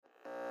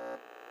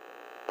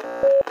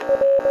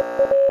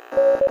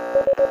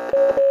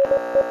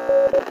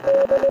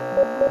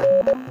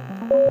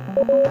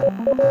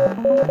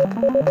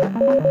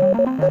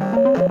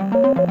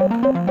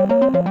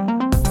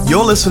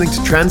You're listening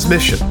to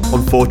Transmission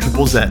on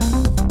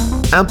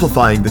 4ZZZ,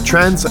 amplifying the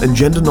trans and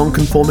gender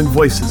non-conforming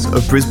voices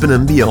of Brisbane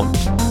and beyond.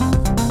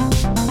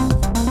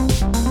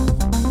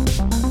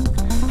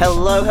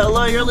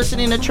 Hello, you're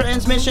listening to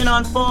Transmission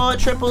on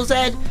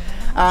 4ZZZ.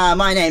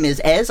 My name is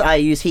Ez. I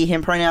use he,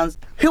 him pronouns.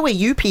 Who are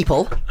you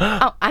people?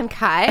 Oh, I'm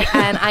Cai,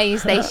 and I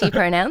use they, she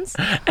pronouns.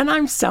 And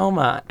I'm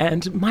Sellma,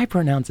 and my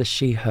pronouns are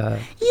she,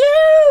 her.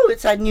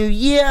 It's a new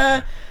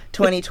year,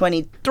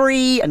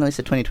 2023. I know I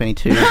said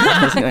 2022.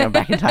 I'm going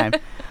back in time.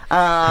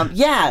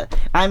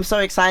 I'm so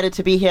excited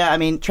to be here. I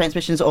mean,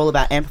 Transmission is all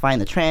about amplifying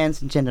the trans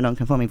and gender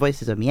non-conforming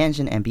voices of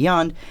Meanjin and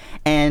beyond.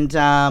 And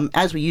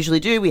as we usually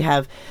do, we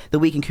have the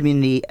week in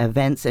community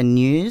events and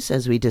news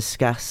as we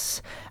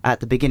discuss at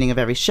the beginning of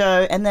every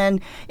show. And then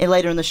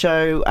later in the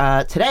show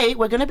today,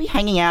 we're going to be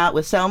hanging out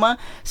with Sellma.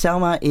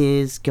 Sellma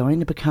is going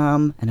to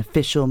become an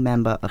official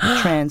member of the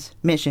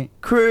Transmission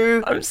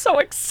crew. I'm so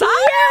excited!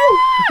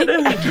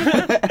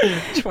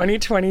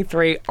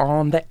 2023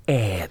 on the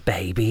air,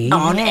 baby.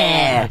 On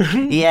air.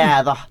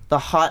 Yeah, the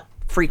hot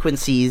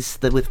frequencies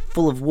with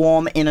full of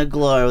warm inner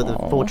glow, the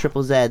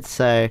 4ZZZ.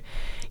 So,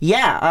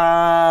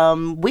 yeah,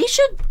 we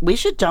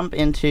should jump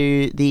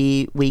into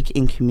the week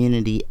in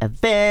community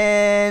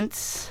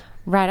events.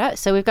 Righto,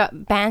 so we've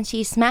got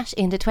Banshee Smash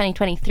into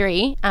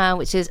 2023,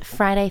 which is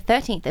Friday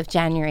 13th of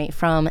January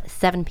from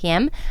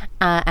 7pm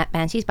at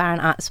Banshee's Bar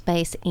and Art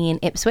Space in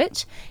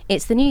Ipswich.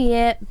 It's the new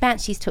year,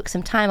 Banshees took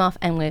some time off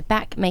and we're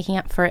back making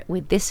up for it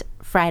with this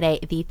Friday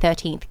the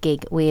 13th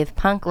gig with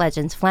punk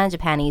legends Flanger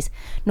Panties,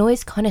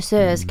 noise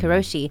connoisseurs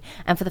Kuroshi,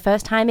 and for the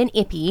first time in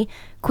Ippy,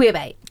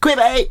 Queerbait.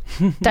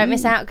 Don't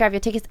miss out, grab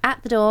your tickets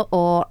at the door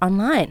or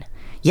online.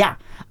 Yeah,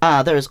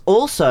 there is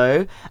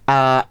also...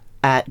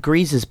 at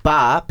Grease's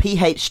Bar,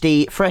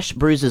 PhD Fresh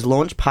Bruises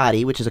launch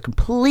party, which is a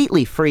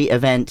completely free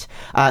event,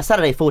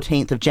 Saturday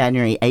 14th of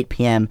January,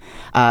 8pm.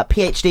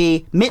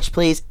 PhD, Mitch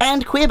Please,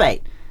 and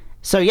Queerbait.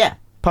 So yeah,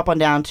 pop on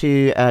down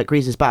to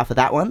Grease's Bar for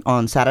that one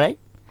on Saturday.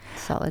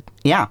 Solid.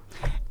 Yeah.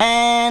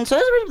 And so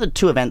those are the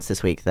two events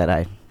this week that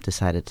I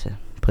decided to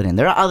put in.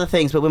 There are other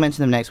things, but we'll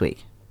mention them next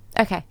week.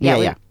 Okay.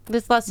 Yeah.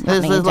 There's lots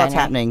happening. There's lots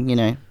happening, you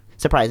know.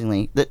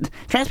 Surprisingly,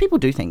 trans people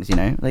do things, you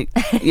know, like,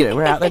 you know,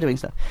 we're out there doing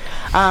stuff.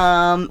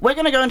 We're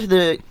going to go into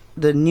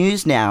the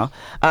news now.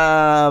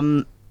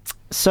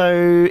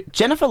 So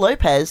Jennifer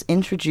Lopez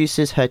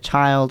introduces her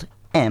child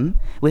M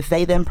with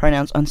they them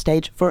pronouns on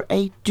stage for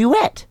a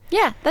duet.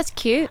 Yeah, that's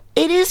cute.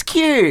 It is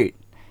cute.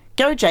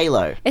 Go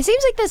J-Lo. It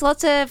seems like there's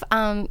lots of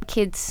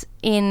kids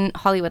in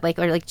Hollywood,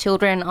 or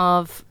children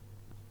of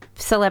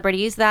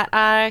celebrities that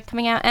are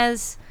coming out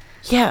as...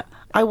 Yeah,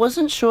 I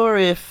wasn't sure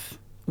if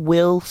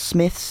Will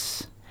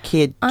Smith's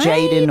kid,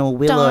 Jaden or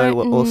Willow,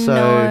 were also... I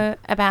don't know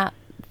about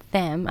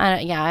them.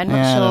 I'm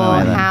not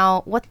sure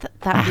how...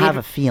 I have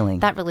a feeling.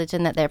 That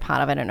religion that they're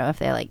part of, I don't know if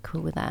they're,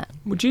 cool with that.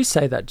 Would you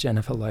say that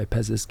Jennifer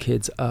Lopez's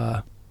kids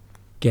are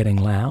getting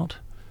loud?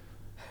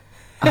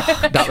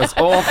 That was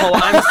awful.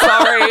 I'm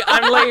sorry.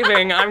 I'm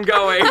leaving. I'm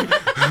going.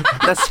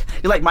 That's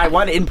my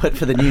one input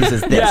for the news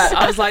is this. Yeah,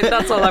 I was like,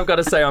 that's all I've got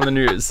to say on the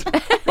news.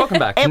 Welcome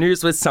back to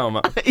News with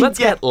Sellma. Let's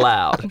get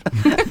loud.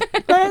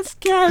 Let's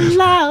get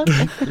loud.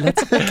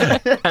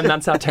 And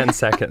that's our 10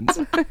 seconds.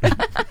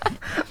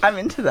 I'm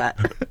into that.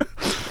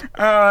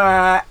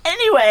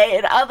 Anyway,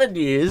 in other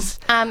news...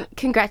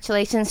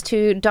 Congratulations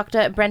to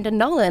Dr. Brendan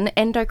Nolan,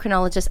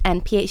 endocrinologist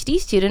and PhD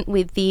student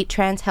with the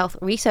Trans Health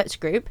Research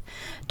Group.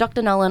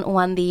 Dr. Nolan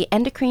won the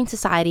Endocrine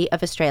Society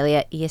of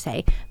Australia,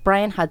 ESA,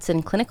 Brian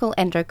Hudson Clinical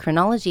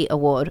Endocrinology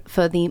Award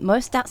for the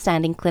most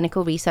outstanding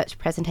clinical research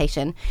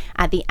presentation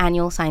at the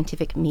annual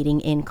scientific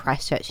meeting in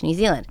Christchurch, New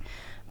Zealand.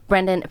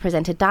 Brendan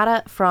presented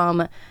data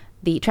from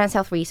the Trans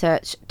Health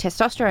Research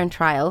testosterone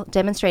trial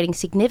demonstrating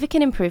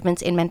significant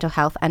improvements in mental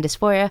health and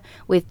dysphoria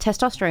with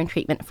testosterone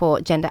treatment for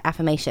gender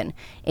affirmation.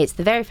 It's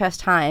the very first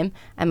time,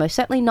 and most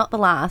certainly not the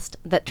last,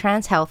 that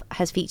Trans Health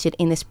has featured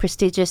in this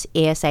prestigious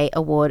ESA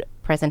award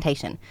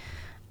presentation.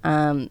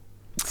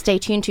 Stay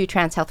tuned to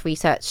Trans Health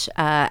Research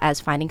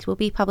as findings will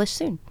be published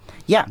soon.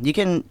 Yeah, you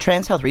can...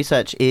 Trans Health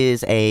Research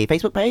is a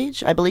Facebook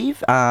page, I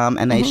believe,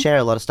 and they share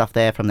a lot of stuff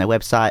there from their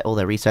website, all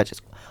their research.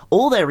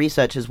 All their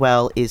research as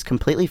well is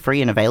completely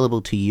free and available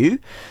to you.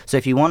 So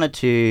if you wanted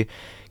to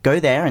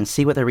go there and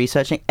see what they're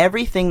researching,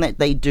 everything that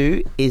they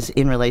do is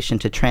in relation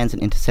to trans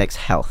and intersex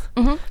health.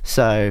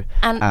 So...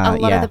 And a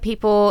lot of the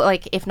people,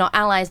 if not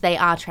allies, they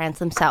are trans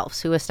themselves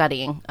who are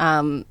studying,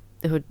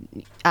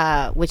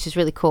 which is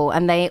really cool.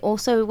 And they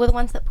also were the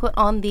ones that put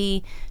on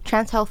the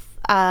Trans Health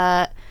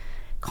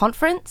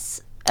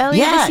conference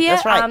earlier this year.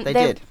 That's right, they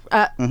did.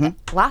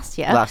 Last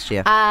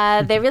year.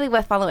 They're really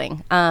worth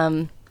following.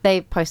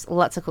 They post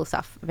lots of cool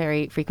stuff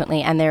very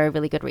frequently, and they're a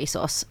really good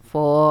resource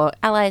for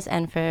allies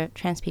and for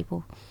trans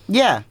people.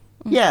 Yeah.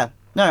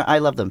 No, I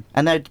love them.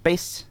 And they're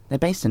based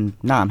in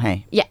Nam,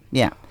 hey?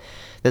 Yeah.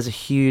 there's a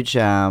huge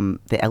the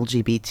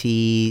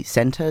LGBT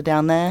centre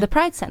down there. The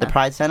Pride Centre. The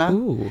Pride Centre.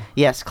 Ooh.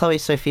 Yes, Chloe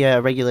Sophia,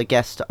 a regular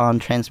guest on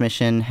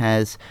Transmission,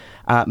 has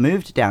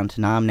moved down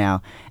to Nam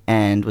now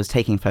and was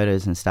taking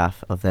photos and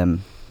stuff of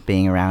them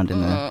being around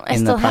in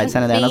the Pride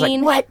Centre there. And I was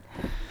like, what?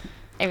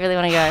 I really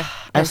want to go.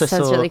 I also That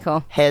sounds saw really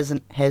cool. Hares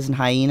and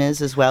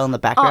Hyenas as well in the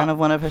background of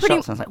one of her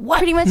shots. I was like, what?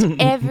 Pretty much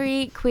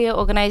every queer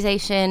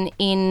organisation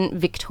in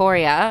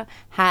Victoria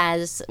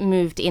has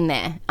moved in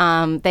there.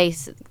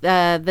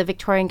 The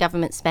Victorian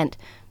government spent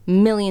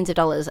millions of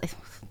dollars,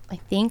 I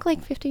think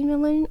like 15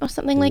 million or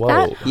something like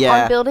that,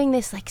 Yeah. on building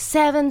this like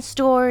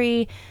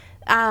 7-story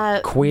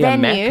Queer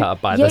venue. mecca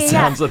by the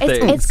sounds of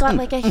things. It's got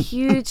like a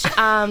huge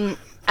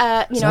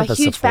a that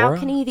huge Sephora?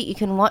 balcony that you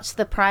can watch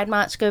the Pride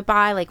March go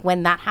by. Like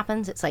when that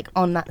happens, it's like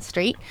on that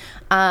street.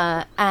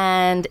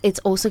 And it's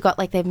also got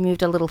like they've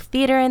moved a little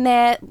theatre in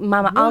there.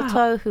 Mama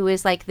Alto, who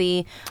is like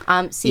the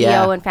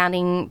CEO and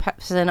founding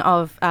person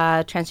of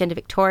Transgender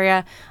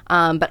Victoria,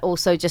 but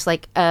also just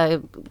like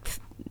a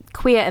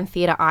queer and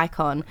theatre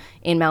icon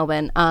in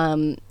Melbourne,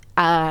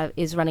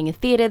 is running a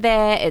theatre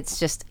there.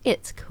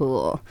 It's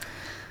cool.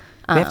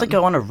 We have to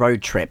go on a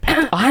road trip.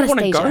 I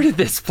want to go to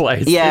this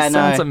place. Yeah, This no.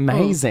 sounds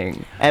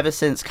amazing. Ever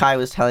since Kai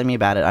was telling me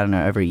about it, I don't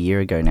know, over a year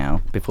ago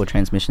now, before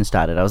Transmission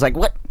started, I was like,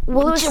 what?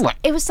 Well, What do you want?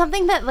 it was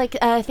something that, like,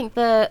 I think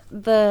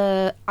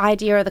the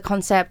idea or the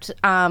concept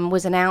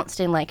was announced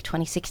in, like,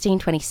 2016,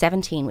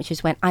 2017, which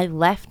is when I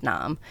left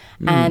NAM.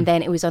 And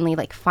then it was only,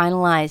 like,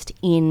 finalised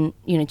in,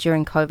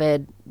 during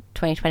COVID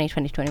 2020,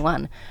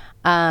 2021.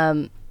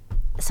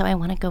 So I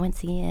want to go and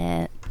see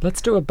it.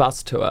 Let's do a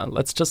bus tour.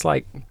 Let's just,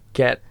 like,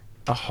 get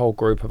a whole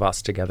group of us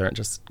together and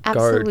just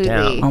Absolutely. go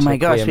down. Oh my to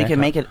gosh, Queer we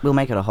can Mecca. make it. We'll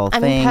make it a whole I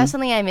thing. mean,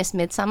 personally, I miss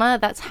Midsummer.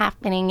 That's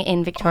happening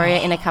in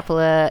Victoria in a couple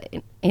of...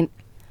 in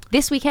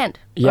this weekend.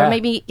 Yeah. Or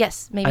maybe I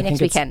next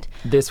think weekend.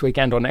 It's this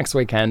weekend or next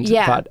weekend.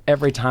 Yeah. But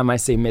every time I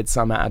see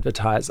Midsummer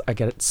advertised, I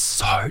get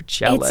so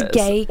jealous. It's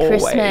gay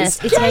Always.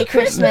 Christmas. It's gay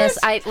Christmas.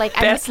 Best I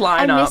miss it.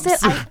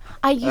 lineups.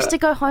 I used to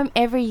go home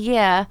every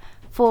year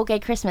for gay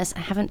Christmas. I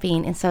haven't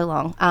been in so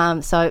long.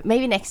 So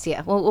maybe next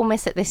year. We'll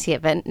miss it this year,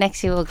 but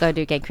next year we'll go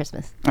do gay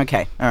Christmas.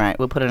 Okay, all right,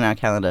 we'll put it in our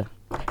calendar.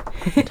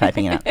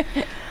 Typing it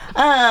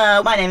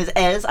out. My name is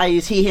Ez. I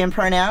use he, him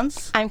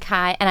pronouns. I'm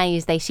Kai, and I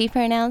use they, she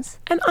pronouns.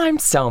 And I'm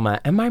Selma,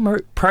 and my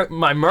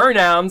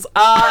pronouns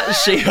are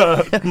she,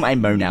 her. My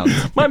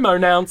monouns. My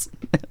pronouns.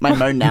 My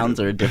monouns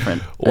are a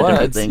different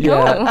Words. thing.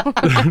 Yeah.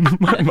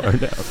 My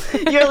pronouns.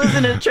 You're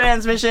listening to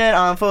Transmission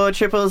on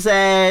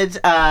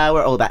 4ZZZ.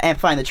 We're all about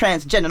amplifying the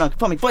transgender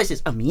non-conforming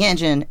voices of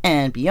Meanjin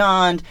and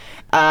beyond.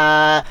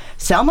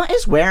 Selma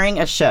is wearing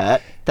a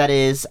shirt that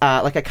is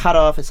like a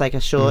cutoff. It's like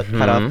a short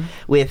cutoff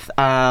with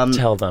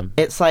Tell them.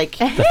 it's like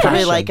probably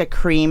fashion. like a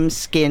cream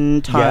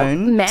skin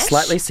tone. Mesh.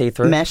 Slightly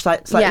see-through. Mesh,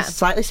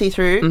 slightly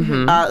see-through,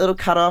 little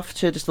cut off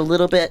to just a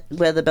little bit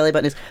where the belly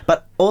button is,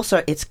 but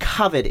also it's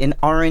covered in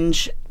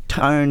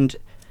orange-toned,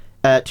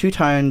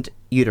 two-toned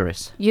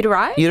uterus.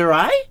 Uteri?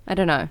 Uteri? I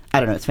don't know. I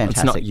don't know. It's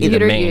fantastic. not you to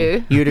Uter me.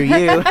 you. Uter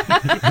you.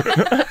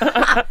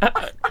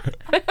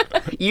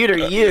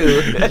 Uter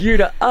you. You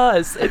to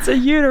us. It's a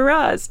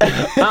uterus.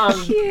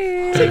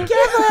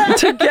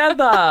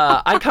 Together.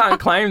 I can't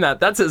claim that.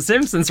 That's a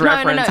Simpsons No,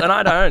 reference, no. and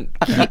I don't.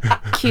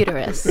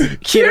 Cuterus.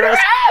 Uterus.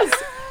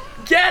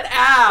 Get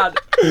out!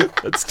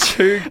 That's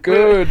too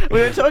good. We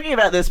were talking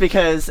about this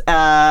because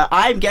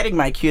I'm getting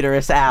my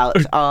cuterus out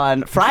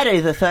on Friday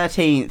the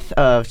 13th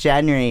of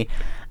January,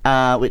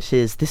 which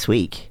is this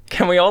week.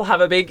 Can we all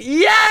have a big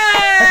yay?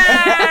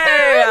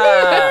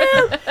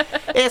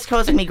 It's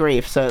causing me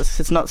grief, so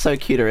it's not so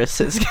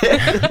cuterus.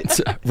 It's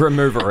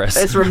removerous.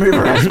 It's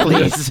removerus,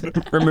 please.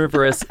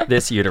 Removerous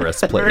this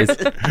uterus, please.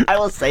 I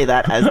will say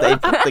that as they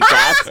put the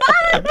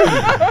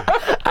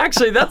gas.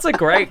 Actually, that's a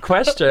great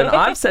question.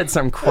 I've said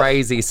some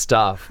crazy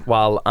stuff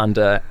while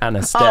under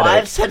anesthetic. Oh,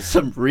 I've said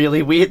some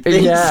really weird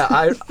things. Yeah,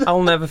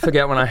 I'll never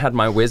forget when I had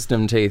my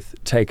wisdom teeth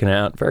taken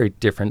out. Very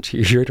different to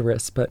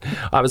uterus, but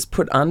I was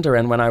put under,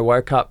 and when I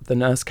woke up, the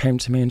nurse came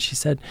to me and she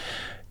said,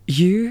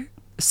 "You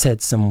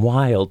said some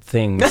wild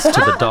things to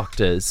the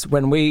doctors.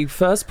 When we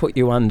first put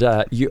you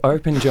under, you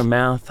opened your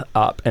mouth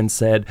up and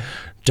said,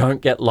 'Don't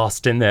get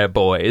lost in there,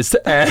 boys.'"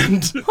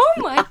 And Oh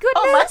my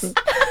goodness.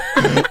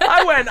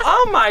 I went,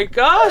 "Oh my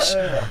gosh."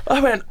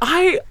 I went,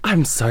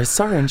 I'm so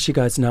sorry. And she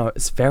goes, "No,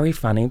 it's very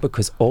funny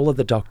because all of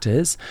the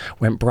doctors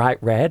went bright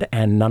red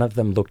and none of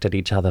them looked at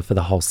each other for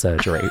the whole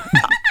surgery."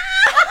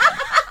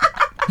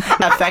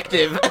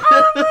 Effective.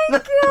 Oh my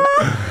god.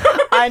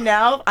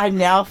 I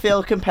now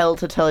feel compelled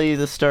to tell you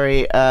the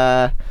story.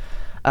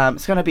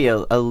 It's going to be a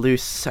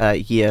loose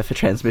year for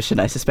Transmission,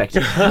 I suspect.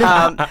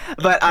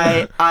 But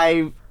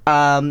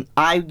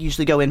I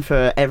usually go in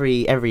for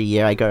every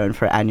year. I go in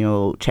for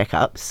annual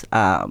checkups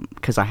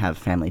because I have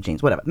family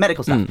genes, whatever,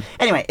 medical stuff.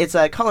 Anyway, it's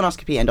a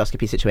colonoscopy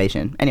endoscopy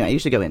situation. Anyway, I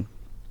usually go in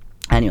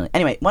annually.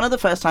 Anyway, one of the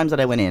first times that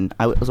I went in,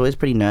 I was always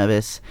pretty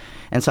nervous,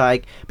 and so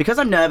because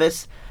I'm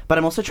nervous, but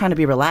I'm also trying to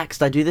be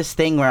relaxed. I do this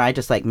thing where I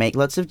just like make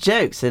lots of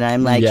jokes, and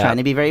I'm like trying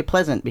to be very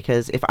pleasant,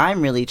 because if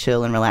I'm really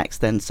chill and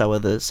relaxed, then so are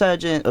the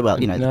surgeon. Well,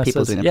 the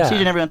people doing the procedure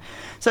and everyone.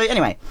 So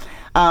anyway.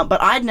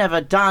 But I'd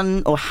never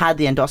done or had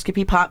the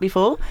endoscopy part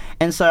before,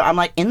 and so I'm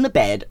like in the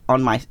bed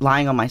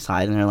lying on my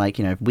side, and they're like,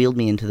 wheeled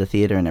me into the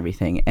theater and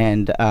everything.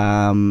 And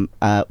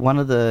one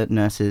of the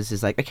nurses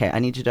is like, "Okay, I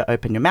need you to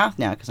open your mouth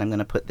now, because I'm going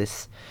to put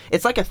this."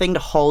 It's like a thing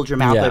to hold your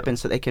mouth open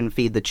so they can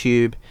feed the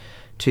tube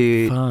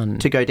to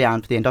go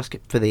down for the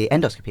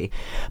endoscopy.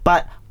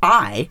 But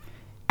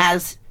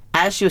as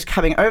she was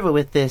coming over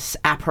with this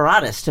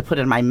apparatus to put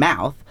in my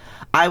mouth,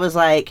 I was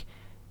like,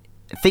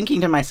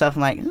 thinking to myself,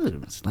 I'm like, it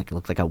looks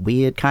like a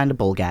weird kind of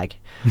ball gag.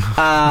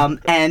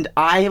 And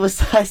I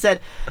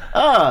said,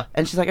 "Oh,"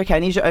 and she's like, "Okay, I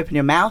need you to open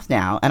your mouth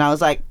now." And I was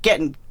like,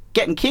 getting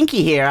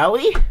kinky here, are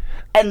we?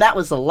 And that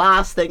was the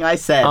last thing I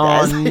said.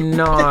 Oh,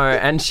 no.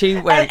 And she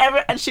went...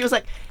 and she was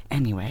like,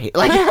 "Anyway."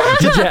 Like,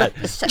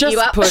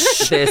 just put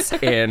this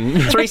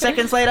in. 3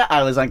 seconds later,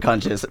 I was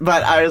unconscious.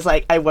 But I was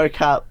like, I woke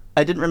up.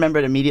 I didn't remember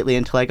it immediately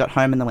until I got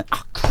home, and then went,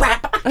 "Oh,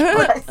 crap."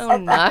 Oh,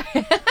 no.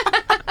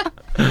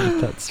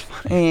 That's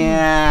funny.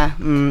 Yeah,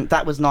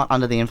 that was not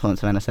under the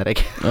influence of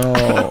anesthetic.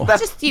 Oh.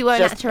 Just you were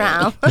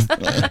natural.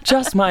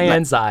 Just my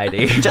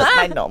anxiety. Just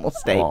my normal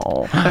state.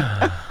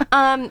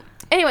 Oh.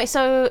 Anyway,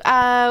 so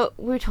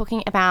we were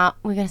talking about,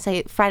 we're going to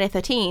say Friday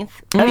 13th.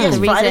 Oh, yes,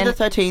 Friday the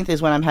 13th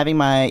is when I'm having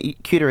my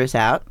Cuterus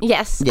out.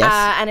 Yes.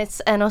 And it's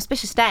an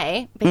auspicious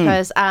day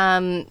because,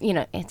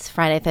 it's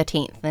Friday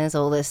 13th. There's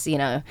all this,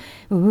 Friday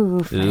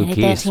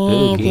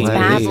 13th, it's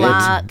bad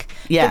luck.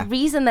 Yeah. The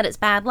reason that it's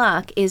bad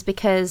luck is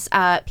because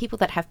people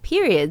that have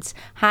periods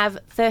have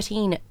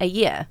 13 a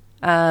year.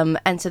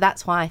 And so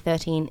that's why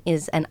 13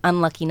 is an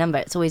unlucky number.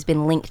 It's always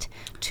been linked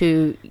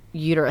to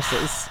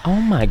uteruses.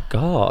 Oh my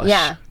gosh.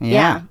 Yeah.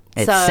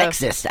 It's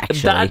sexist,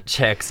 actually. That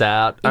checks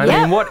out. I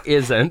mean, what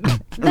isn't?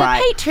 The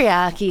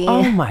patriarchy.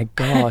 Oh my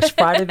gosh.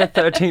 Friday the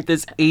 13th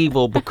is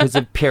evil because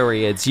of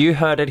periods. You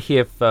heard it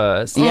here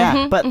first.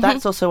 Yeah, but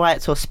that's also why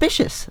it's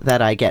auspicious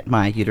that I get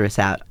my uterus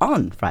out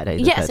on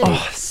Friday the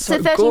 13th.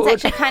 So 13 is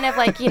actually kind of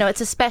like,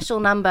 it's a special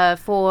number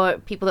for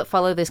people that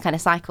follow those kind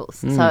of cycles.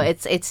 So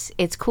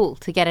it's cool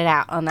to get it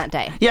out on that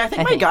day. Yeah, I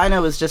think my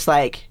gyno was just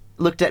like,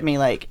 looked at me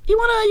like, you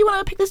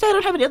wanna pick this day? I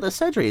don't have any other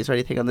surgeries or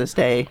anything on this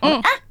day.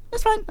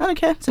 It's fine. I don't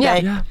care. It's a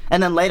day. Yeah.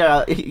 And then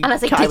later... And I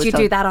was like, did you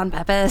do that on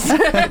purpose?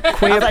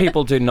 Queer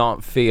people do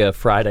not fear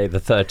Friday the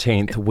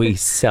 13th. We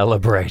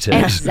celebrate it.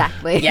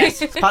 Exactly.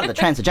 Yes. It's part of the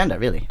trans agenda,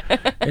 really.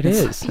 It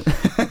is.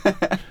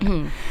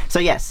 So,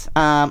 yes.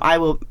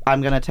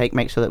 I'm going to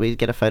make sure that we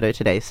get a photo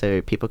today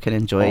so people can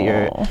enjoy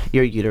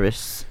your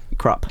uterus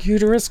crop.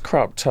 Uterus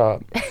crop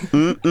top.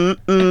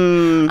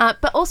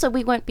 But also,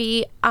 we won't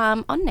be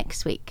on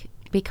next week.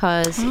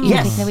 Because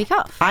you're taking a week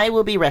off. I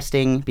will be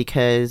resting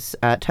because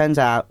it turns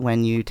out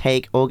when you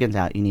take organs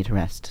out, you need to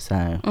rest. So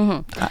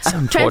that's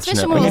unfortunate.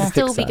 Transmission will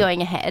still be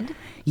going ahead.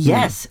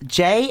 Yes,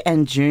 Jay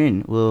and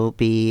June will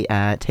be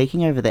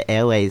taking over the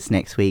airways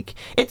next week.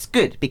 It's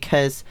good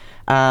because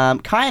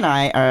Kai and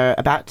I are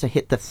about to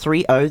hit the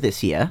 3-0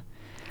 this year.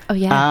 Oh,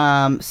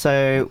 yeah.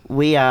 So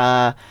we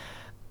are...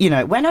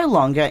 we're no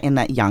longer in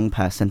that young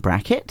person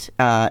bracket.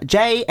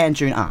 Jay and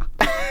June are.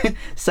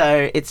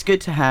 So it's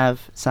good to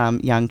have some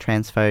young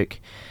trans folk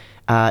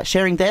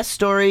sharing their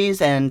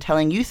stories and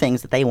telling you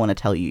things that they want to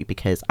tell you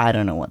because I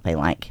don't know what they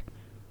like.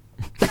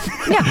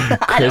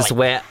 Because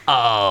we're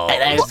old.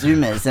 They're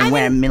Zoomers and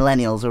we're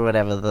millennials or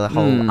whatever the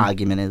whole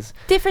argument is.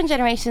 Different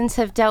generations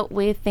have dealt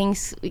with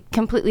things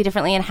completely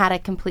differently and had a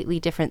completely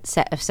different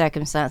set of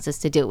circumstances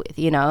to deal with,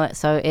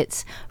 So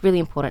it's really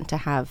important to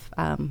have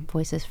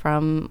voices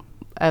from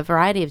a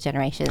variety of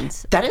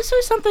generations. That is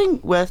something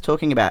worth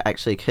talking about,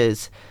 actually,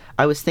 because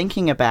I was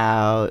thinking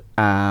about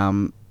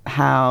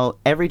how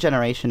every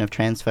generation of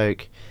trans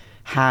folk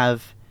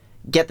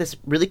get this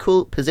really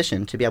cool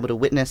position to be able to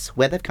witness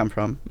where they've come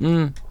from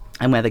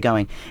and where they're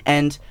going.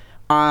 And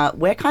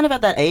we're kind of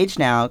at that age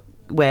now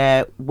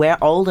where we're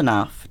old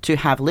enough to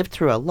have lived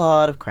through a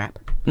lot of crap.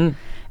 And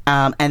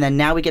then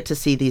now we get to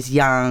see these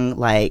young,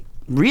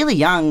 really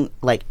young,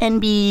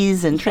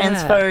 NBs and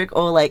trans folk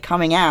all,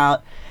 coming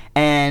out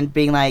and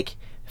being,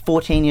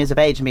 14 years of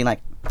age and being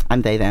like,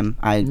 I'm they, them.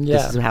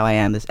 This is how I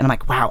am. And I'm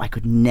like, wow, I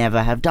could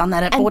never have done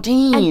that at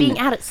 14. And being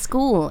out at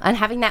school and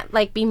having that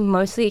be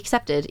mostly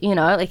accepted,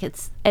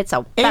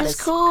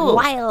 it's cool.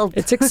 Wild.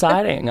 It's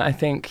exciting. I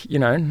think,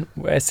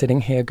 we're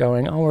sitting here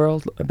going, oh, we're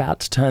all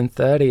about to turn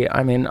 30.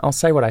 I mean, I'll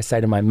say what I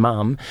say to my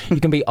mum. You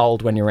can be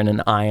old when you're in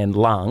an iron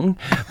lung,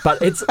 but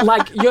it's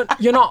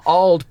you're not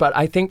old. But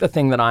I think the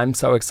thing that I'm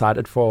so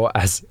excited for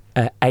as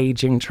an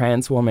aging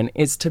trans woman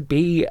is to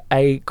be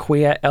a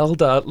queer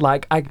elder.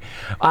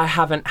 I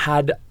haven't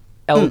had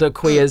elder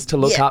queers to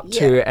look up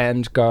to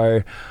and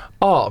go,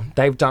 oh,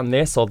 they've done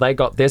this or they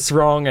got this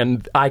wrong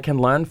and I can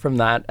learn from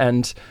that.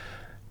 And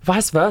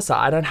vice versa.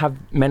 I don't have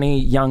many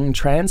young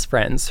trans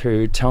friends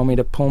who tell me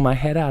to pull my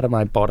head out of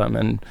my bottom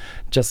and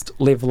just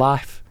live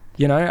life.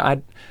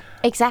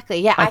 Exactly.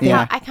 Yeah,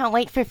 Yeah. I can't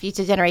wait for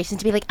future generations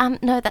to be like,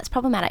 no, that's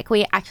problematic.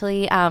 We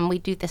actually we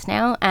do this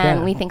now,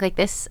 and we think like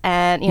this,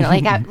 and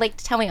like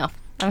tell me off.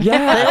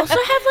 Yeah, they also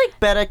have like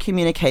better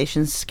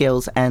communication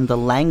skills and the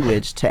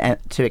language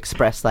to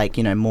express like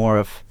more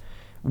of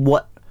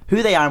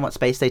who they are and what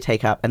space they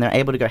take up, and they're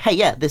able to go, hey,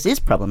 yeah, this is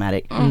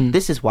problematic.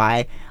 This is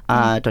why.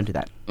 Don't do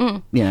that.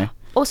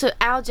 Also,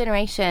 our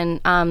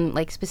generation,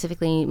 like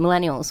specifically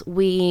millennials,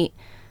 we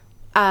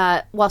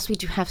whilst we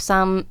do have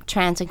some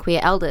trans and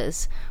queer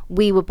elders,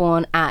 we were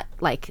born at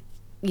like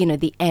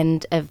the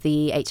end of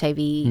the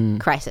HIV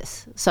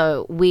crisis.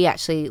 So we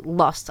actually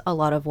lost a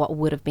lot of what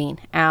would have been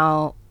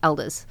our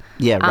elders.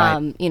 Yeah,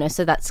 right.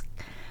 So that's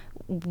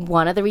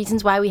one of the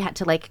reasons why we had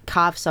to like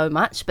carve so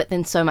much, but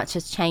then so much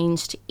has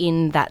changed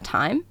in that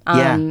time.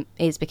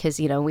 Is because,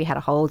 we had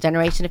a whole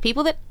generation of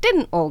people that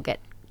didn't all get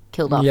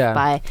killed off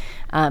by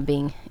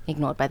being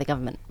ignored by the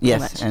government.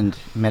 Yes, and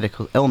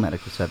all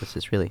medical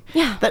services, really.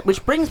 Yeah.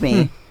 Which brings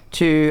me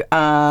to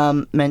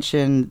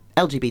mention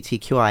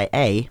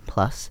LGBTQIA+.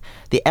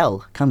 The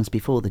L comes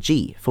before the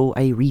G for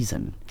a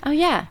reason. Oh,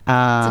 yeah. It's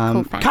a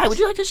cool fact. Kai, would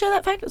you like to share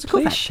that fact? It's a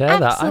cool Please fact. share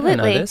that. Absolutely. I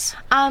don't know this.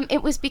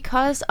 It was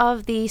because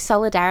of the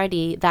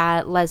solidarity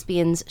that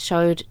lesbians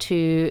showed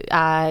to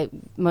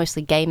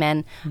mostly gay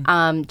men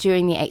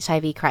during the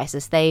HIV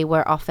crisis. They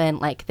were often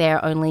like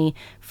their only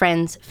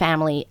friends,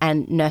 family,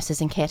 and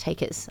nurses and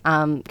caretakers,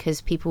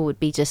 because people would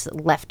be just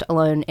left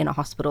alone in a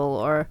hospital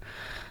or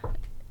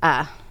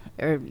in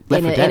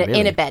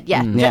a bed.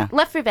 Yeah,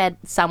 left for bed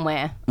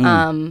somewhere.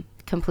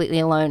 Completely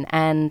alone.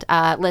 And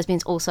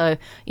lesbians also,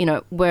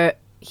 were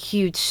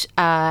huge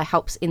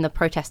helps in the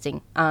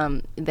protesting.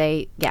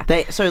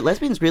 So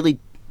lesbians really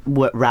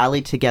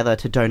rallied together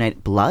to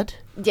donate blood.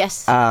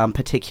 Yes.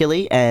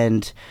 Particularly,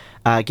 and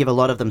give a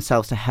lot of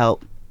themselves to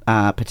help,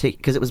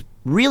 because it was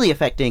really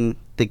affecting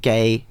the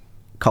gay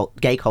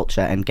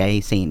culture and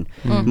gay scene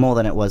more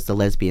than it was the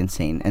lesbian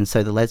scene. And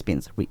so the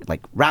lesbians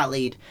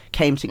rallied,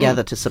 came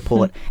together to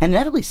support, and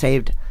inevitably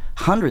saved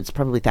hundreds,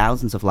 probably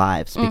thousands of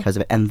lives because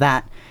of it. And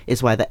that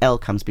is why the L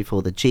comes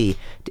before the G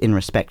in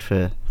respect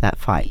for that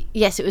fight.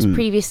 Yes, it was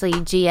previously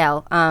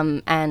GL,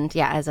 and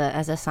as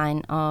a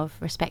sign of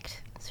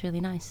respect. It's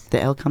really nice.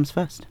 The L comes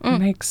first.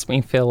 Makes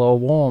me feel all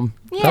warm.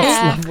 Yeah.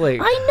 That's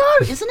lovely. I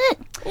know, isn't it?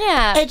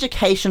 Yeah.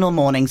 Educational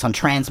mornings on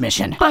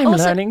Transmission. I'm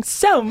learning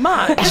so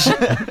much.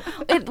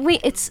 We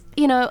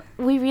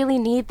really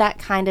need that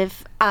kind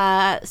of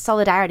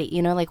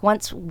solidarity.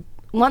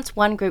 Once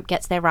one group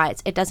gets their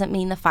rights, it doesn't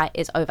mean the fight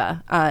is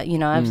over. I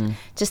was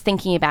just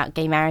thinking about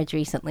gay marriage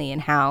recently and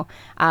how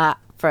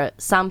for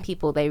some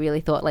people they really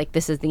thought like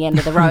this is the end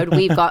of the road.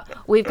 We've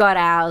got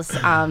ours.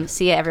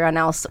 See ya, everyone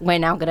else. We're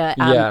now going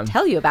to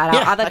tell you about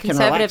our other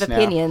conservative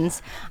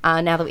opinions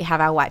now that we have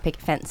our white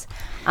picket fence.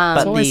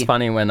 It's always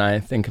funny when I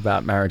think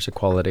about marriage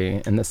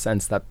equality in the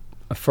sense that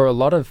for a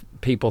lot of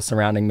people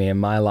surrounding me in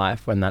my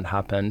life when that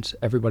happened,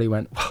 everybody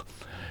went, well,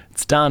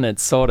 it's done,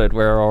 it's sorted,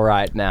 we're all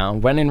right now.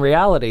 When in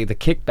reality, the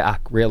kickback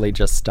really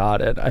just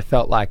started. I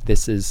felt like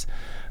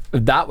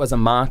that was a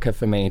marker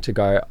for me to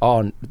go,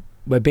 oh,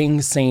 we're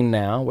being seen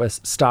now, we're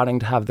starting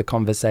to have the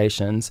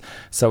conversations,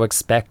 so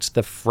expect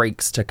the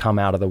freaks to come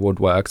out of the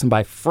woodworks. And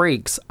by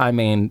freaks, I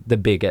mean the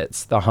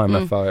bigots, the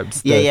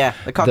homophobes. The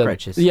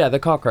cockroaches. The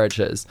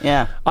cockroaches.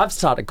 Yeah. I've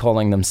started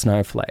calling them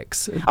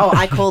snowflakes. Oh,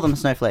 I call them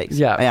snowflakes.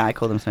 Yeah, I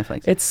call them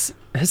snowflakes. It's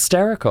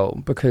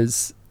hysterical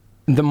because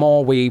the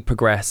more we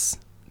progress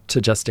to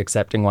just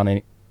accepting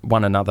one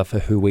another for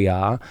who we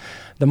are,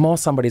 the more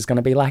somebody's going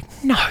to be like,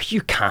 no,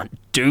 you can't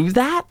do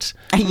that.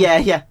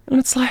 Yeah. And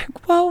it's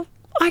like, well,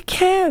 I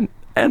can.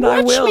 And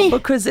I will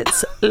because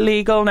it's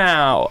legal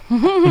now.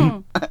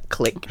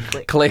 Click.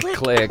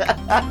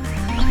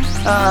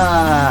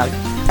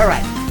 All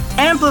right.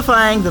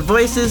 Amplifying the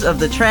voices of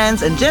the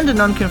trans and gender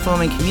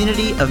non-conforming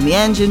community of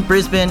Meanjin,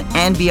 Brisbane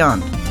and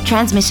beyond.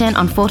 Transmission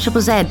on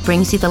 4ZZZ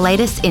brings you the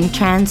latest in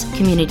trans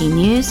community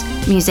news,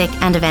 music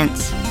and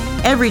events.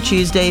 Every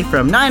Tuesday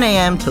from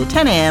 9am till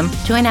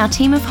 10am. Join our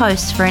team of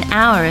hosts for an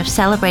hour of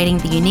celebrating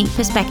the unique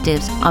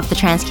perspectives of the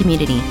trans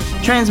community.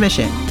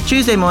 Transmission,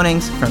 Tuesday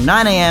mornings from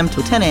 9am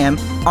till 10am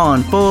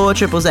on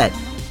 4ZZZ.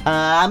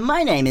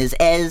 My name is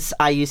Ez.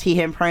 I use he,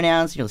 him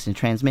pronouns. You're listening to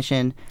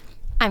Transmission.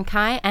 I'm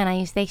Kai, and I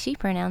use they, she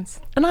pronouns.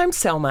 And I'm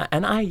Sellma,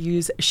 and I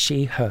use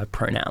she, her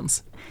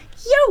pronouns.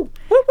 Yo!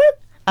 Whoop, whoop.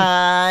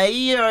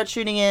 You're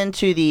tuning in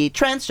to the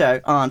Trans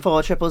Show on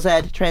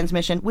 4ZZZ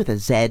Transmission with a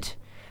Z.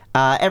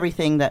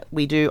 Everything that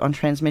we do on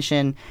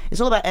Transmission is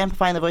all about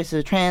amplifying the voices of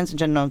the trans and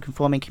gender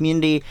non-conforming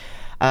community.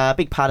 A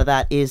big part of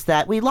that is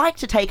that we like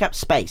to take up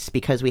space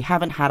because we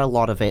haven't had a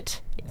lot of it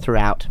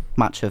throughout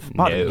much of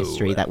modern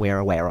history that we're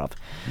aware of.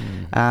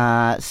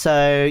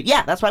 So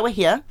that's why we're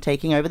here,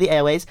 taking over the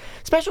airways.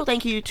 Special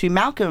thank you to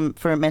Malcolm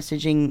for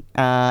messaging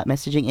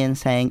in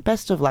saying,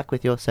 best of luck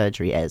with your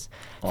surgery, Ez.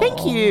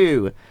 Thank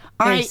you.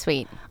 Very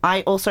sweet.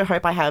 I also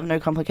hope I have no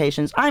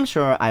complications. I'm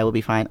sure I will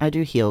be fine. I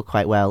do heal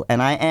quite well,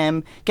 and I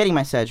am getting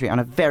my surgery on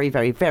a very,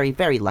 very, very,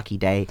 very lucky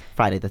day,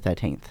 Friday the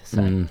 13th.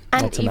 So. And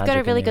you've got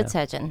a really good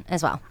surgeon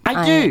as well.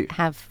 I do.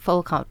 Have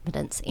full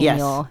confidence in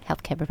your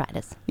healthcare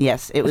providers.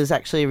 Yes, it was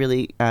actually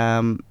really...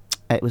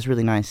 it was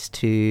really nice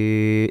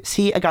to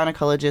see a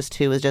gynecologist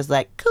who was just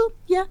like, cool,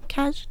 yeah,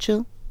 cash,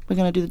 chill. We're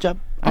going to do the job.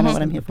 I know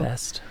what I'm here for.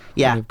 Best.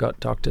 Yeah. You've got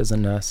doctors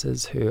and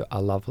nurses who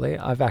are lovely.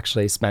 I've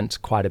actually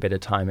spent quite a bit of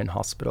time in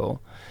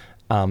hospital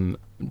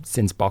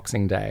since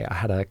Boxing Day. I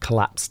had a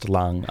collapsed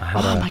lung.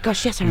 Oh my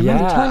gosh, yes, I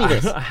remember you telling me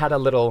this. I had a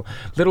little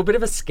bit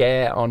of a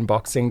scare on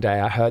Boxing Day.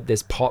 I heard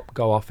this pop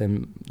go off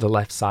in the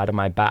left side of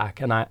my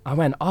back, and I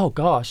went, oh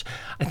gosh,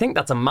 I think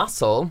that's a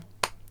muscle.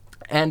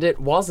 And it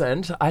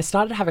wasn't. I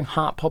started having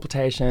heart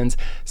palpitations,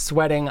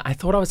 sweating. I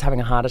thought I was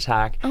having a heart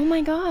attack. Oh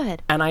my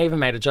God. And I even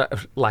made a joke,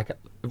 like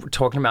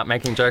talking about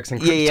making jokes in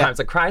times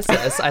of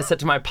crisis. I said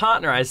to my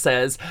partner, I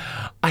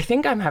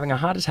think I'm having a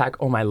heart attack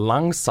or my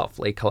lung's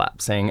softly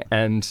collapsing.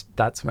 And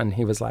that's when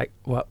he was like,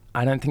 well,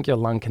 I don't think your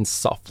lung can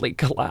softly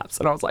collapse.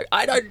 And I was like,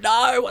 I don't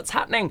know what's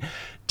happening.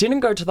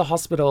 Didn't go to the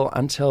hospital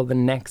until the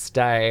next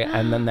day.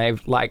 And then I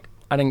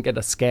didn't get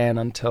a scan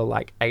until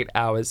 8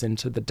 hours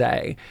into the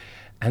day.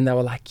 And they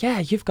were like, yeah,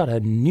 you've got a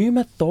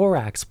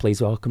pneumothorax.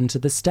 Please welcome to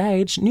the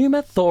stage,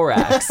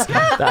 pneumothorax.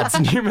 That's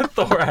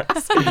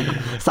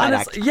pneumothorax. Side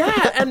act.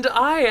 Yeah, and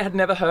I had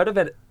never heard of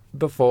it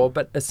before,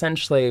 but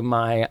essentially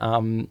my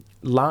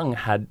lung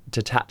had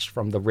detached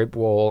from the rib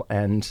wall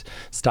and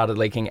started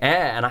leaking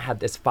air, and I had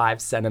this 5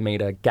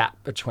 centimeter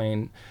gap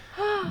between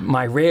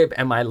my rib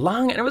and my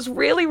lung, and it was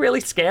really,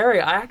 really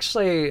scary. I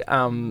actually,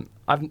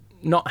 I've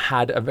not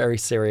had a very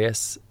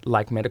serious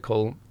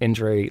medical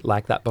injury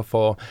like that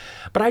before,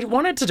 but I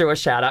wanted to do a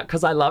shout out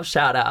because I love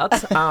shout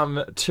outs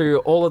to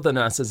all of the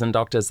nurses and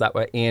doctors that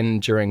were in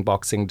during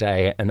Boxing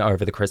Day and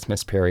over the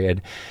Christmas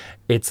period.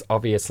 It's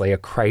obviously a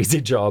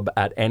crazy job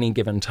at any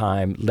given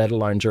time, let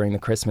alone during the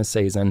Christmas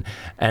season.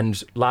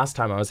 And last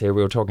time I was here,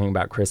 we were talking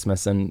about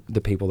Christmas and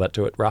the people that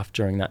do it rough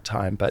during that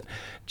time. But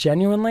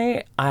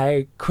genuinely,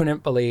 I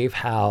couldn't believe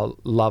how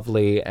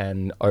lovely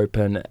and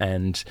open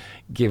and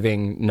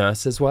giving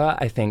nurses were.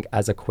 I think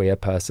as a queer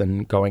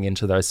person going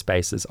into those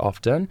spaces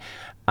often,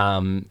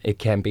 it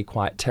can be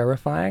quite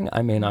terrifying.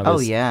 I mean, I was... Oh,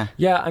 yeah.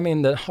 Yeah, I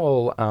mean, the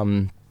whole...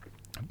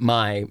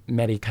 my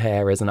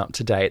Medicare isn't up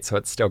to date, so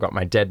it's still got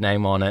my dead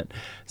name on it.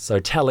 So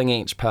telling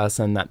each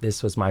person that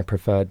this was my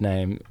preferred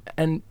name.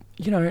 And,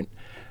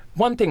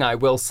 one thing I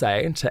will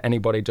say to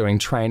anybody doing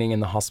training in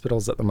the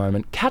hospitals at the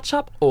moment, catch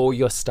up all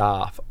your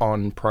staff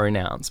on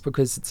pronouns,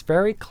 because it's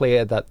very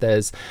clear that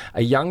there's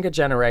a younger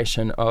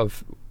generation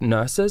of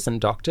nurses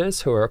and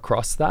doctors who are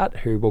across that,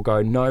 who will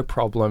go, no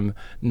problem,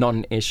 not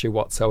an issue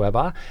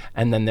whatsoever.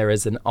 And then there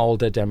is an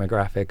older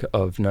demographic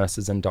of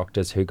nurses and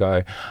doctors who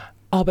go,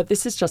 oh, but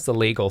this is just a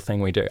legal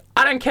thing we do.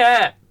 I don't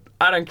care.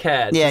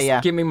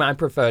 Just give me my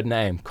preferred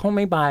name. Call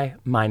me by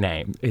my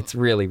name. It's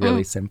really,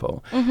 really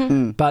simple.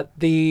 Mm-hmm. But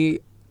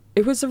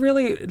it was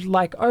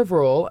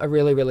overall a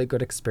really, really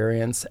good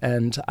experience.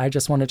 And I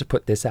just wanted to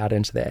put this out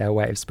into the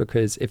airwaves,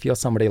 because if you're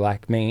somebody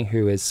like me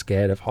who is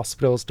scared of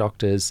hospitals,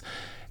 doctors,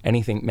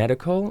 anything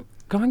medical,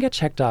 go and get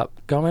checked up.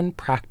 Go and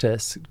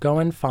practice. Go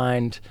and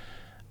find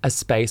a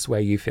space where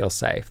you feel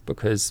safe,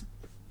 because...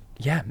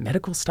 yeah,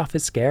 medical stuff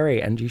is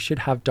scary, and you should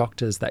have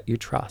doctors that you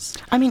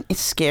trust. I mean,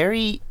 it's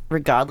scary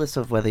regardless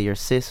of whether you're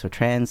cis or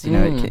trans.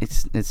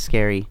 It's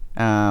scary.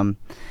 I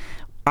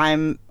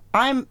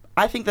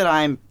think that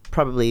I'm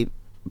probably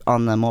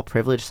on the more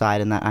privileged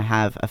side in that I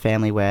have a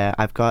family where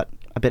I've got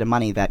a bit of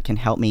money that can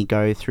help me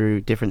go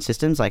through different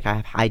systems.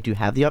 I do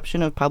have the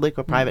option of public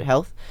or private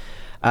health.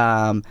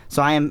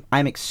 So I'm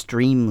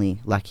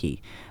extremely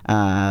lucky.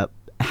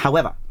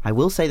 However, I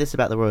will say this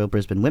about the Royal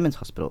Brisbane Women's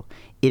Hospital.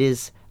 It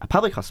is a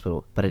public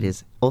hospital, but it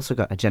has also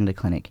got a gender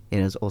clinic. It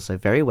is also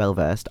very well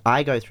versed.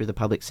 I go through the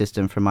public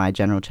system for my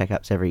general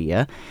checkups every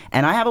year,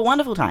 and I have a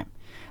wonderful time.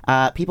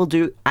 People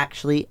do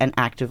actually and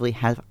actively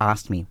have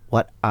asked me,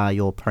 what are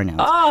your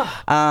pronouns?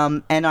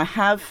 And I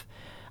have...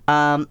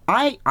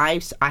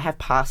 I have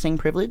passing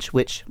privilege,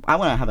 which I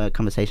want to have a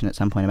conversation at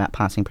some point about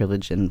passing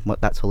privilege and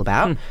what that's all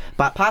about.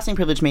 But passing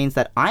privilege means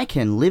that I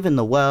can live in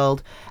the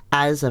world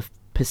as a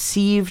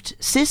perceived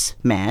cis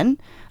man.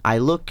 I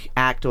look,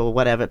 act, or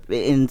whatever,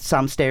 in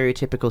some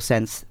stereotypical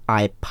sense,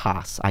 I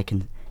pass. I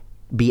can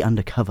be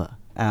undercover,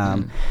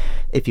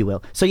 if you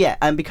will. So yeah,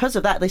 and because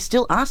of that, they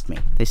still asked me.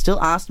 They still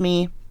asked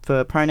me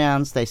for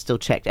pronouns. They still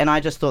checked. And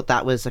I just thought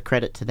that was a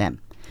credit to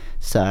them.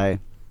 So,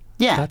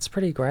 yeah. That's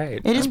pretty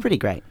great. It is pretty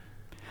great.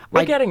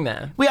 We're getting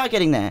there. We are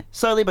getting there,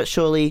 slowly but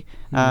surely,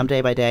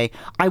 day by day.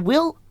 I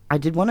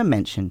did want to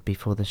mention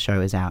before the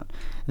show is out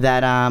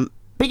that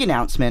big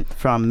announcement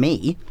from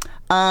me.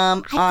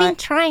 I've been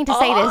trying to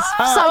say this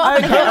so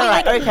often. Okay, all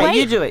right, okay, wait.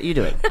 You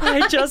do it.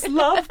 I just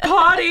love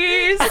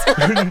parties.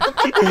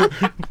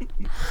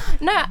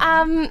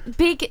 No,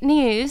 big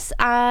news.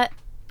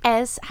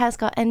 Ez has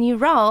got a new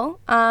role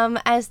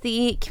as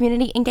the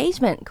community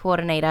engagement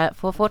coordinator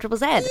for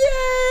 4ZZZ.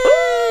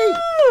 Yay!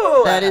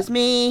 That is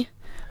me.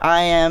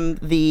 I am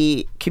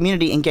the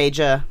community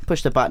engager.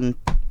 Push the button.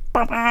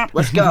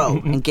 Let's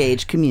go.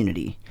 Engage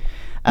community.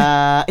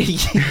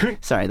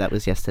 Sorry, that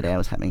was yesterday. I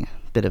was having a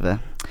bit of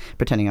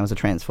pretending I was a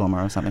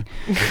transformer or something.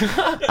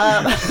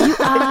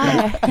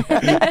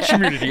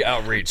 Community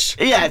outreach.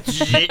 Yeah.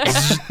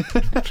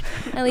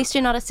 At least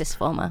you're not a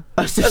cisformer.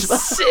 A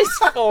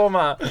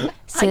cisformer.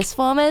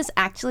 Cisformers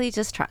actually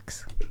just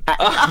trucks.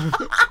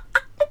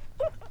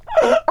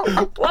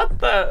 What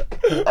the?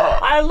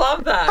 I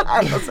love that.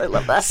 I also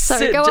love that.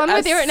 So go on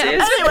with your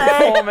announcement.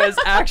 Cisformers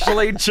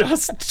actually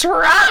just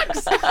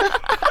trucks.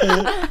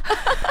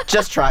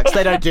 Just trucks.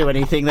 They don't do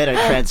anything. They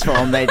don't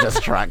transform. They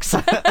just trucks.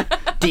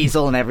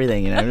 Diesel and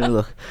everything, you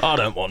know. I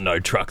don't want no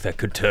truck that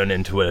could turn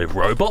into a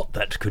robot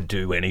that could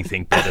do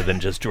anything better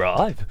than just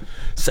drive.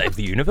 Save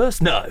the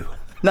universe? No.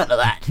 None of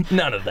that.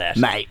 None of that.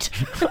 Mate.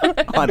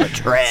 I'm a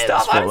transformer.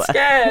 Stop, I'm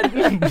scared.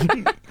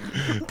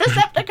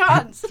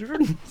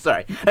 Decepticons.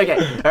 Sorry. Okay.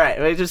 All right.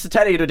 We're just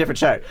turning into a different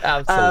show.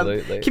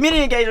 Absolutely.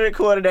 Community engagement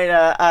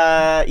coordinator.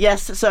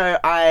 Yes. So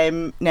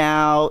I'm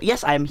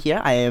here.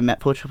 I am at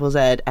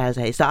 4ZZZ as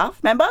a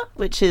staff member,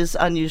 which is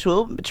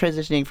unusual.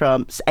 Transitioning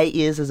from 8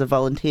 years as a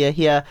volunteer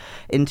here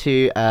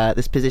into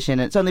this position.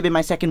 It's only been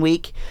my second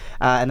week,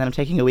 and then I'm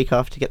taking a week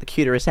off to get the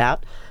Cuterus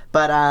out.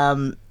 But,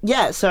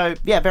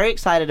 very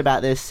excited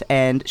about this.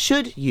 And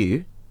should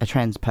you, a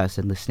trans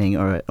person listening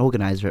or an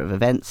organizer of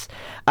events,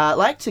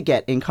 like to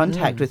get in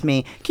contact with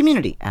me,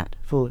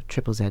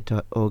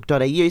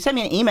 community@4ZZZ.org.au. Send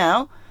me an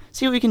email.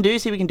 See what we can do.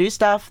 See if we can do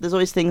stuff. There's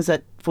always things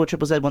that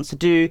 4ZZZ wants to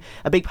do.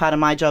 A big part of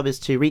my job is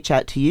to reach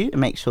out to you and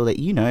make sure that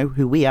you know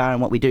who we are and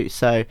what we do.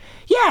 So,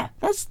 yeah,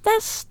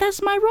 that's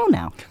my role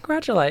now.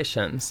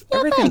 Congratulations. Yeah,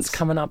 Everything's thanks.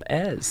 coming up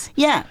as.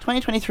 Yeah,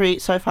 2023,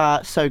 so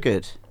far, so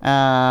good.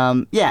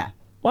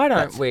 Why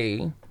don't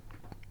we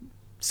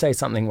say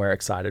something we're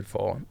excited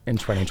for in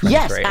 2023?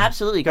 Yes,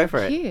 absolutely. Go for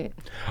it. Cute.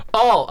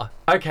 Oh,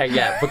 okay,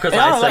 yeah, because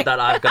I said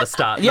that I've got to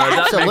start. Yeah,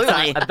 that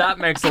absolutely. That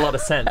makes a lot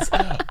of sense.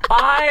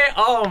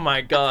 Oh my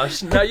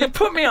gosh. No, you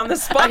put me on the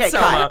spot, Okay,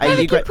 Selma. Kai, are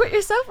you You put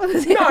yourself on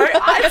this. No,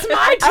 it's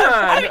my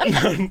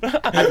turn.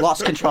 I've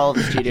lost control of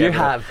the studio. You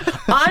have.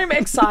 I'm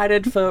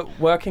excited for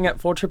working at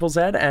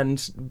 4ZZZ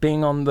and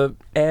being on the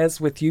airs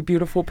with you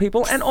beautiful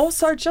people, and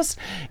also just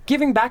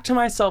giving back to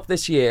myself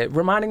this year,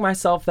 reminding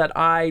myself that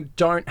I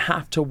don't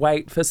have to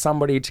wait for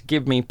somebody to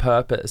give me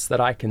purpose,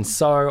 that I can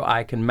sow,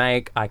 I can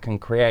make, I can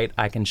create,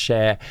 I can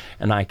share,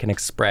 and I can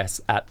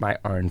express at my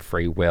own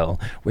free will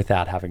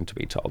without having to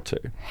be told to.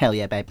 Hell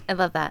yeah, babe. I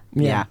love that.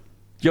 Yeah.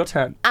 Your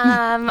turn.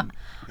 I'm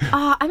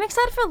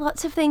excited for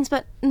lots of things,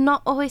 but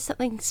not always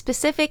something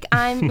specific.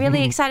 I'm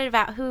really excited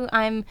about who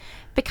I'm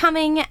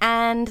becoming,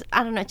 and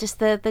I don't know, just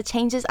the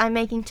changes I'm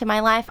making to my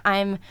life.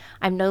 I'm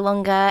no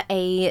longer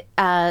a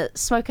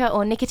smoker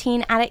or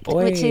nicotine addict,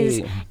 which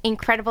is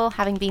incredible,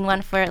 having been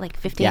one for like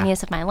 15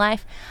 years of my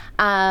life.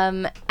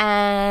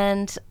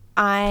 And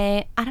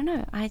I don't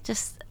know.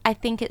 I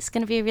think it's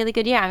going to be a really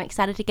good year. I'm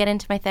excited to get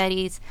into my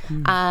 30s.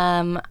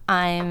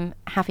 I'm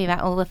happy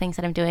about all the things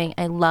that I'm doing.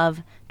 I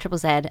love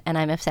ZZZ and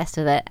I'm obsessed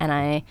with it.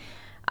 And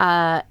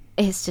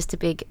it's just a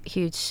big,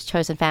 huge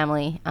chosen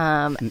family.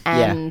 And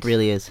Yeah,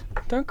 really is.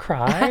 Don't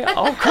cry.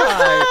 I'll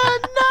cry.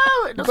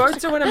 No, You both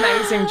do an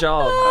amazing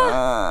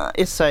job.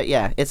 it's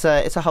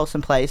a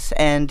wholesome place,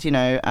 and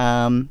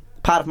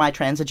part of my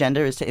trans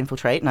agenda is to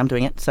infiltrate, and I'm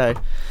doing it. So,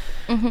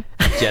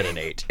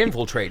 Detonate,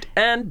 infiltrate,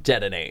 and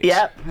detonate.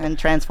 yep, and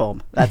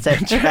transform. That's it.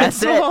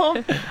 That's it.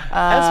 Ez,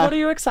 what are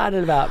you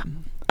excited about?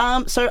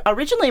 So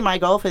originally my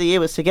goal for the year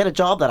was to get a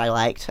job that I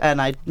liked,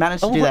 and I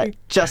managed to do that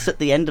just at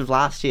the end of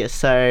last year.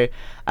 So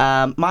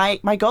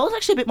my goal is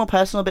actually a bit more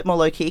personal, a bit more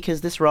low-key,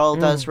 because this role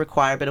does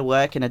require a bit of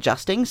work and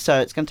adjusting, so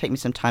it's going to take me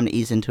some time to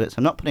ease into it. So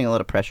I'm not putting a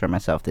lot of pressure on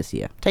myself this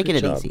year. Taking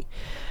it easy.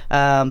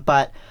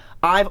 But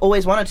I've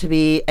always wanted to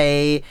be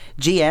a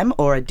GM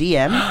or a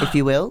DM, if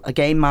you will, a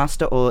game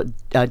master or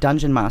a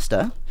dungeon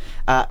master.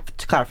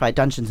 To clarify,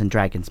 Dungeons and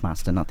Dragons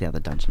master, not the other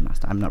dungeon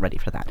master. I'm not ready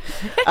for that.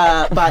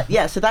 But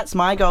yeah, so that's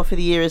my goal for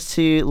the year, is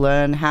to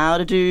learn how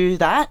to do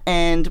that.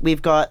 And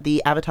we've got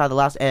the Avatar: The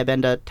Last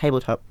Airbender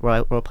tabletop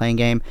role-playing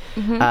game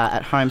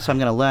at home. So I'm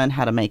going to learn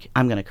how to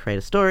I'm going to create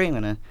a story. I'm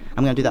going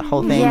to do that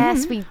whole thing.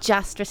 Yes, we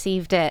just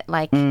received it. So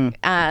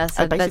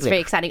that's very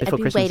exciting. I've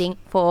been Christmas. waiting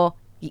for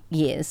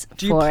years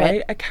Do you for play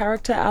it. a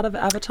character out of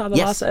Avatar: The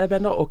Yes. Last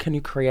Airbender, or can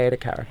you create a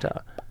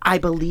character? I I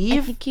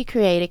believe think you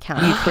create a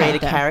character. you create a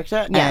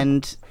character, Yeah.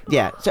 and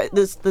so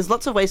there's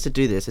lots of ways to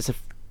do this. It's a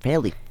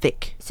fairly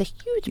thick, It's a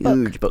huge book.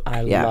 huge book.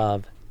 I yeah.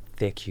 love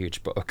thick,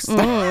 huge books. She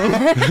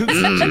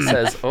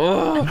says,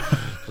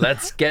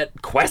 let's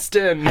get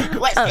questing.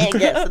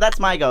 Yeah, so that's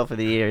my goal for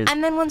the year.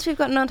 And then once we've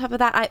gotten on top of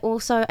that, I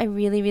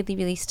really, really,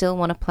 really still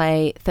want to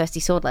play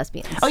Thirsty Sword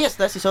Lesbians. Oh yes,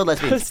 Thirsty Sword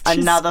Lesbians.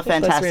 Thirsty Another Sword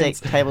fantastic Lesbians.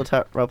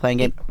 tabletop role-playing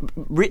game,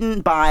 written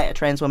by a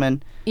trans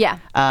woman, Yeah.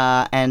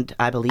 and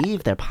I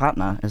believe their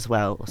partner as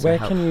well. Also Where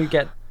helped. can you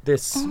get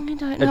this don't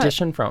know.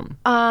 edition from?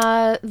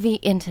 The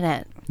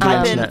internet.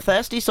 Type in internet.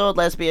 Thirsty Sword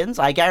Lesbians.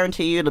 I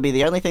guarantee you it'll be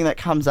the only thing that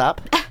comes up.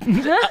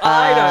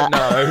 I don't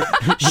know.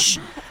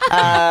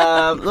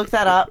 Look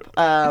that up.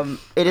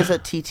 It is a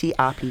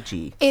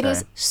TTRPG. It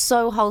is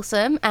so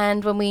wholesome,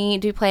 and when we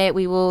do play it,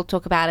 we will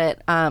talk about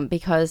it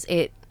because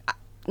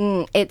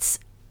it's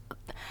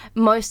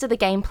most of the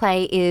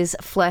gameplay is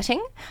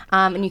flirting,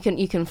 and you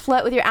can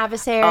flirt with your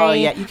adversary. Oh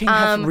yeah, you can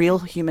have real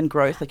human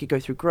growth. Like you go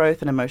through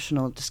growth and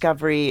emotional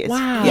discovery. It's,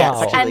 Wow. Yeah,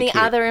 it's actually and really the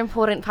cute. other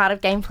important part of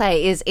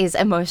gameplay is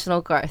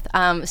emotional growth.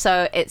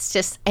 So it's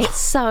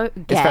so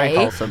gay. It's very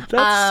wholesome.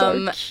 That's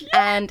so cute.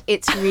 And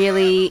it's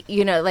really,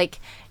 like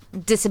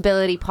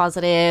disability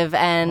positive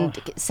and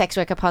sex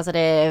worker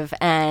positive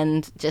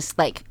and just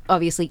like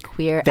obviously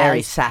queer Very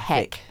as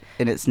sapphic heck.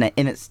 in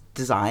its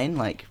design,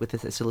 like with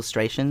its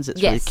illustrations.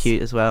 It's really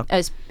cute as well.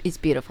 It's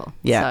beautiful.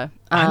 Yeah. So,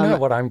 I know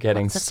what I'm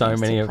getting lots of so things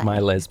to many of play. my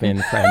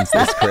lesbian friends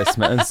this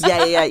Christmas.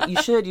 Yeah.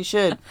 You should.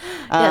 Yes,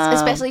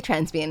 especially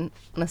transbian,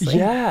 honestly.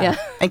 Yeah.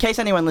 In case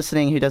anyone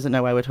listening who doesn't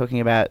know why we're talking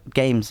about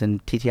games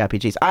and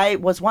TTRPGs, I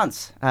was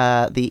once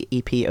the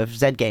EP of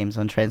Z Games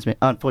on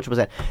Fortunable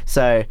Z,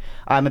 so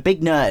I'm a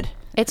big nerd.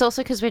 It's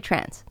also because we're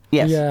trans.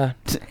 Yes. Yeah.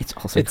 It's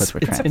also because we're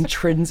It's trans.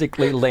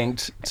 intrinsically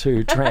linked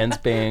to trans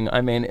being.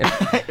 I mean,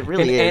 It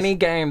really in is. any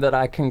game that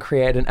I can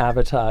create an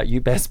avatar,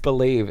 you best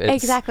believe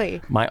it's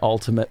Exactly. my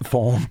ultimate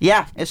form.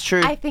 Yeah, it's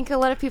true. I think a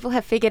lot of people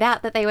have figured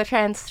out that they were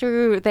trans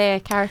through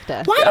their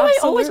character. Why do I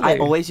always? I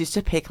Absolutely. always used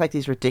to pick like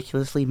these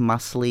ridiculously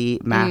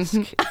muscly mask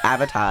Mm-hmm.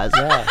 avatars,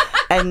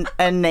 Yeah.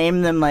 and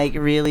name them like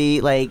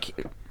really like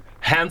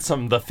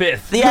Handsome the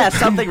Fifth.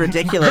 something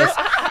ridiculous,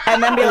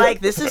 and then be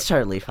like, this is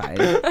totally fine.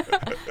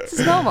 This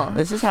is normal.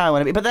 This is how I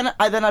want to be. But then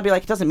I'd be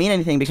like, it doesn't mean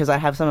anything because I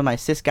have some of my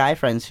cis guy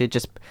friends who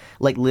just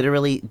like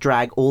literally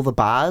drag all the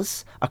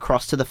bars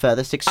across to the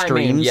furthest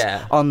extremes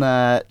yeah. on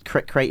the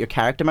create your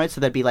character mode. So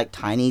they'd be like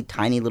tiny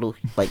little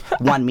like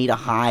 1 meter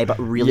high but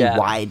really Yeah.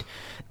 wide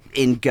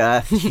in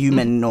girth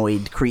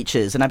humanoid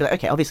creatures. And I'd be like,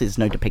 okay, obviously there's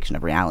no depiction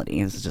of reality.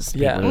 It's just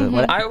Yeah. people who-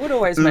 I would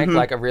always make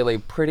like a really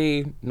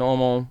pretty,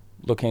 normal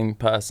looking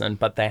person,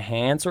 but their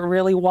hands were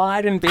really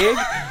wide and big.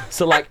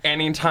 So like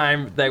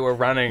anytime they were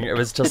running, it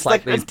was just It's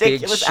like like these big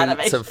ridiculous sheets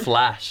animation. of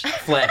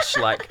flesh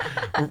like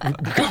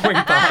going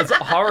past.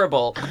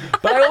 Horrible.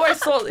 But I always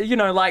thought,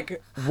 like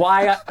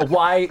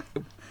why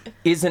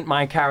isn't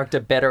my character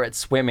better at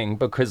swimming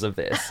because of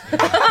this? they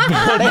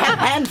have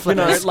hand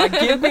flippers. Like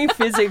give me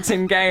physics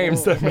in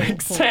games that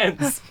make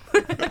sense.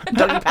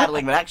 Doggy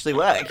paddling would actually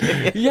work.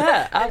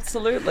 Yeah,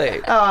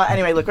 absolutely.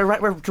 Anyway, look,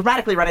 we're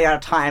dramatically running out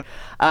of time.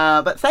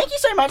 But thank you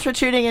so much for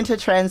tuning into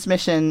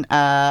Transmission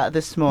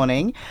this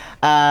morning.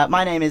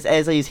 My name is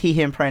Ez. I use he,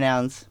 him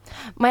pronouns.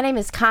 My name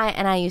is Cai,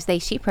 and I use they,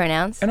 she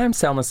pronouns. And I'm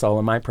SELLMA SOUL,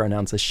 and my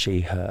pronouns are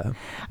she, her.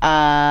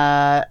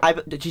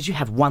 Did you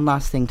have one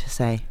last thing to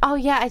say? Oh,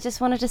 yeah, I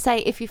just wanted to say,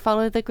 if you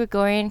follow the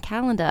Gregorian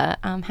calendar,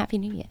 Happy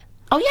New Year.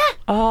 Oh, yeah.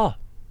 Oh,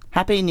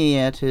 Happy New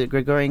Year to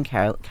Gregorian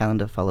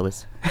calendar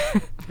followers.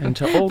 and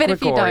to all But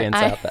if you don't, Gregorians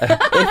out there.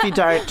 If you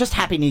don't, just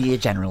Happy New Year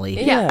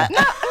generally. Yeah.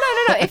 No.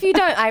 If you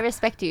don't, I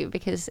respect you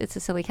because it's a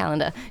silly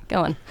calendar.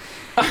 Go on.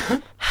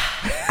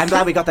 I'm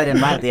glad we got that in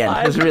right at the end.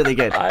 It was really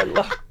good. I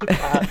love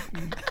that.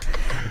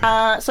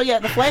 So yeah,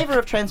 the flavour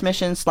of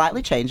Transmission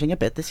slightly changing a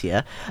bit this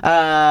year.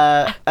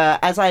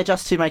 As I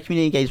adjust to my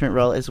community engagement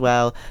role as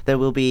well, there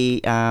will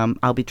be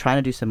I'll be trying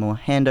to do some more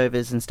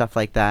handovers and stuff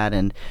like that,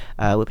 and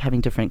we're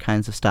having different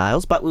kinds of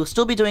styles. But we'll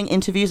still be doing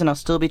interviews, and I'll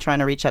still be trying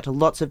to reach out to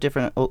lots of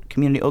different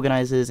community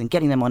organisers and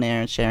getting them on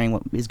air and sharing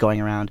what is going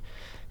around.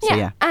 So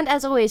yeah. And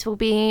as always, we'll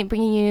be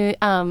bringing you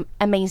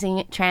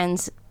amazing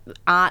trans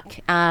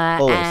art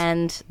Always.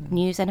 and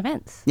news and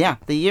events. Yeah,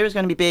 the year is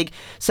going to be big.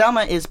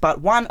 Selma is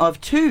but one of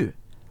two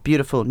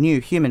beautiful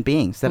new human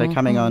beings that are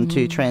coming on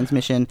to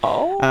Transmission.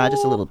 Oh.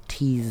 Just a little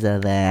teaser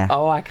there.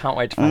 Oh, I can't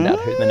wait to find out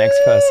who the next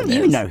person is.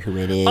 You know who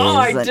it is. Oh,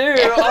 I do.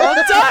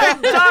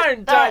 Oh,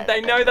 don't.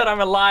 They know that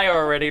I'm a liar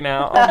already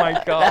now. Oh,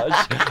 my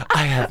gosh.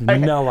 I have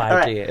no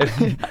right. idea.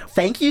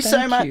 Thank you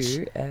so much.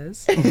 You,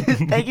 Ez.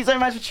 Thank you so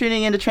much for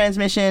tuning into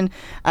Transmission.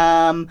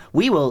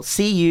 We will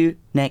see you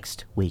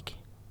next week.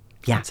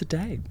 Yeah. It's a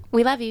day.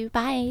 We love you.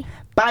 Bye.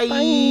 Bye.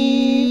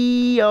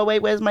 Oh,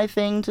 wait, where's my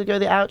thing to go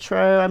the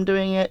outro? I'm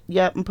doing it.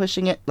 Yep, I'm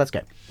pushing it. Let's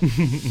go.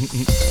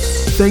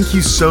 Thank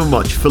you so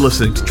much for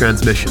listening to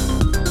Transmission.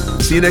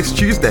 See you next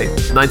Tuesday,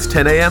 9 to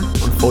 10 a.m. on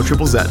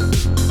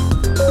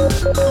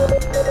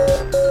 4ZZZ.